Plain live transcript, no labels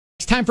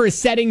time for a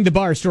setting the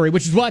bar story,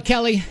 which is what,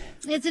 Kelly?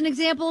 It's an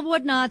example of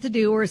what not to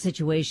do or a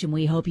situation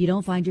we hope you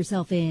don't find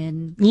yourself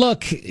in.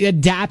 Look,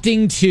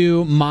 adapting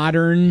to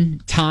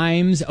modern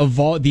times,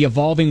 the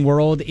evolving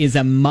world is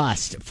a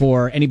must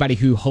for anybody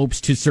who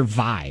hopes to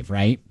survive,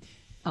 right?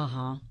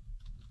 Uh-huh.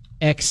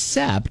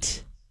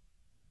 Except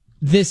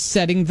this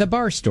setting the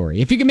bar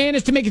story. If you can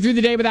manage to make it through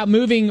the day without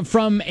moving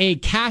from a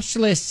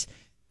cashless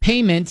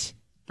payment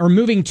or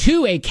moving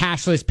to a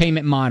cashless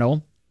payment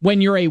model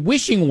when you're a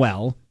wishing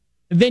well,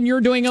 then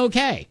you're doing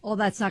okay. Well,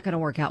 that's not going to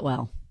work out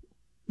well.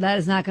 That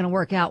is not going to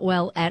work out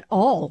well at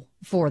all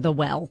for the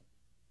well.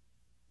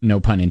 No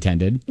pun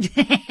intended.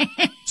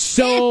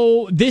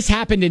 So this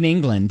happened in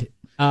England.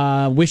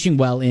 Wishing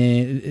well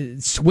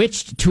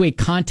switched to a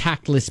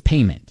contactless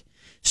payment.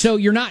 So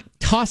you're not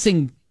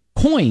tossing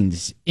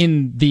coins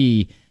in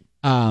the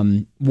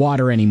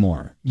water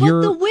anymore.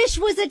 But the wish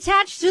was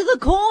attached to the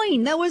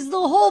coin. That was the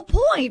whole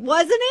point,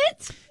 wasn't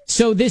it?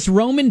 So this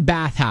Roman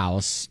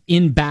bathhouse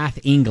in Bath,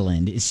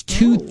 England is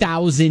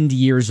 2,000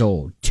 years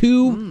old.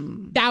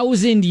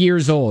 2,000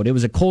 years old. It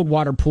was a cold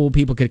water pool.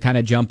 People could kind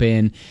of jump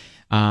in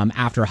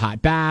after a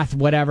hot bath,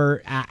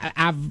 whatever.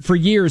 For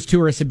years,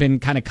 tourists have been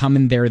kind of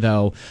coming there,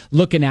 though,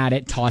 looking at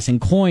it, tossing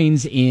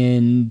coins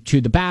into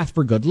the bath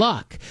for good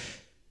luck.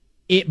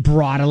 It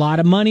brought a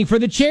lot of money for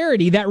the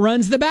charity that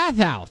runs the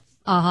bathhouse.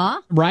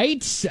 Uh-huh.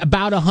 Right?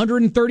 About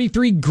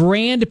 133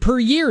 grand per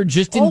year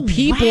just in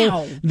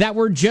people that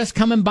were just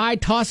coming by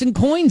tossing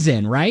coins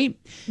in, right?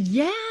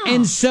 Yeah.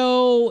 And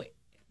so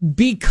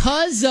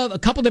because of a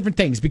couple different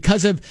things,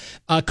 because of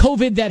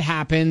COVID that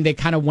happened, they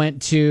kind of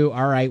went to,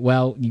 all right,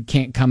 well, you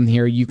can't come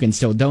here. You can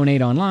still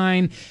donate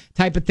online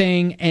type of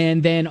thing.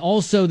 And then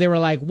also they were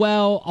like,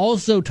 well,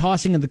 also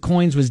tossing of the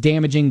coins was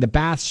damaging the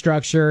bath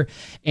structure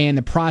and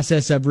the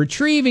process of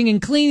retrieving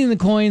and cleaning the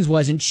coins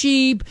wasn't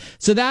cheap.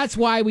 So that's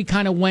why we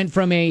kind of went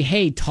from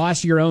hey,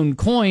 toss your own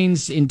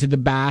coins into the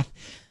bath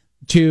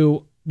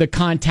to the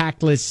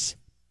contactless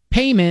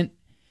payment.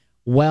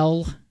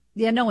 Well,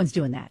 yeah, no one's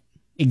doing that.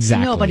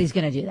 Exactly. Nobody's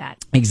going to do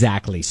that.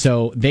 Exactly.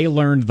 So they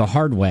learned the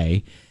hard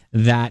way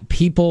that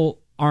people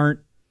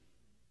aren't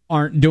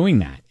doing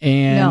that.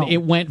 And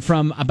it went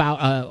from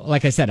about,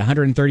 like I said,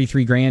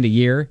 133 grand a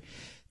year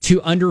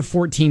to under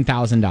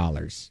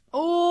 $14,000.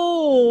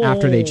 Oh.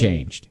 After they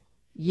changed.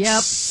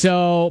 Yep.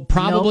 So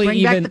probably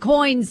bring back the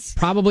coins.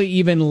 Probably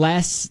even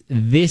less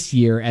this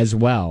year as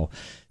well.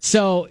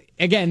 So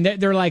again,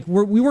 they're like,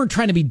 we weren't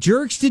trying to be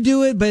jerks to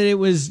do it, but it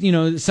was,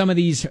 some of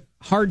these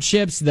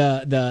hardships,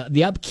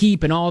 the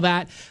upkeep and all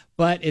that.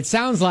 But it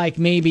sounds like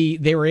maybe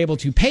they were able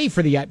to pay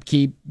for the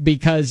upkeep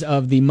because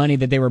of the money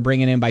that they were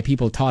bringing in by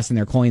people tossing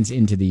their coins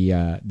into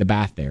the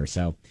bath there.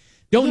 So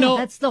don't know.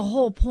 That's the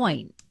whole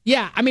point.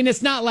 Yeah. I mean,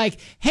 it's not like,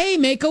 hey,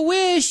 make a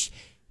wish.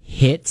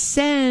 Hit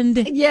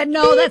send. Yeah,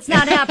 no, that's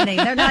not happening.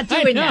 They're not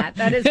doing that.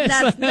 That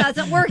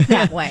doesn't work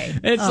that way.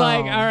 It's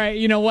like, all right,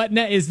 you know what?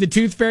 Is the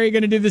tooth fairy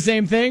going to do the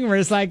same thing? Where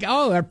it's like,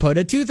 I put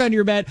a tooth under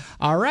your bed.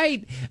 All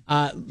right,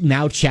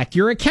 now check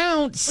your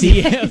account. See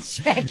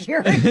if check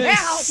your account.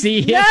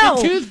 See if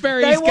the tooth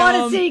fairies They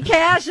want to see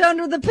cash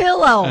under the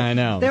pillow. I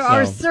know. There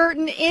are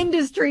certain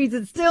industries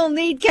that still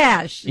need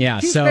cash.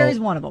 Yeah, tooth fairy is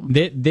one of them.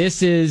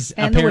 This is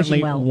and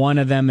apparently one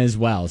of them as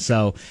well.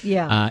 So,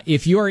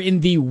 if you are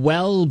in the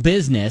well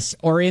business.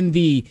 Or in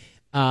the,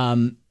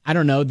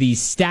 the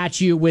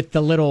statue with the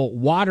little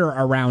water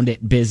around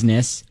it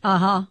business.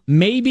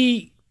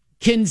 Maybe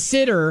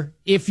consider,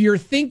 if you're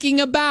thinking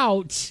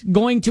about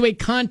going to a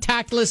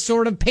contactless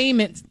sort of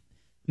payment,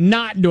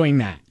 not doing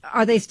that.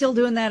 Are they still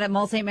doing that at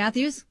Mall St.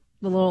 Matthews?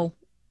 The little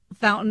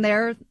fountain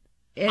there?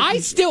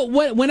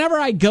 Whenever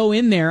I go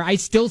in there, I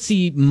still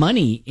see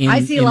money in there.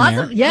 I see lots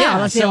of,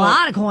 I see a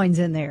lot of coins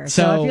in there.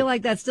 So I feel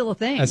like that's still a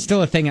thing. That's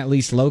still a thing, at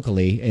least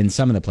locally in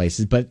some of the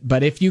places.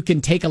 But if you can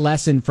take a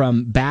lesson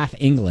from Bath,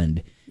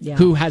 England,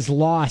 who has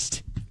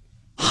lost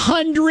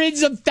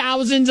hundreds of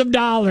thousands of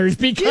dollars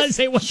because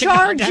they went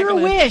charge your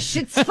wish.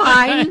 It's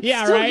fine. It's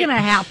still going to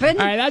happen.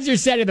 All right, that's your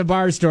set of the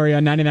bar story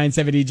on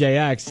 99.7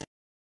 DJX.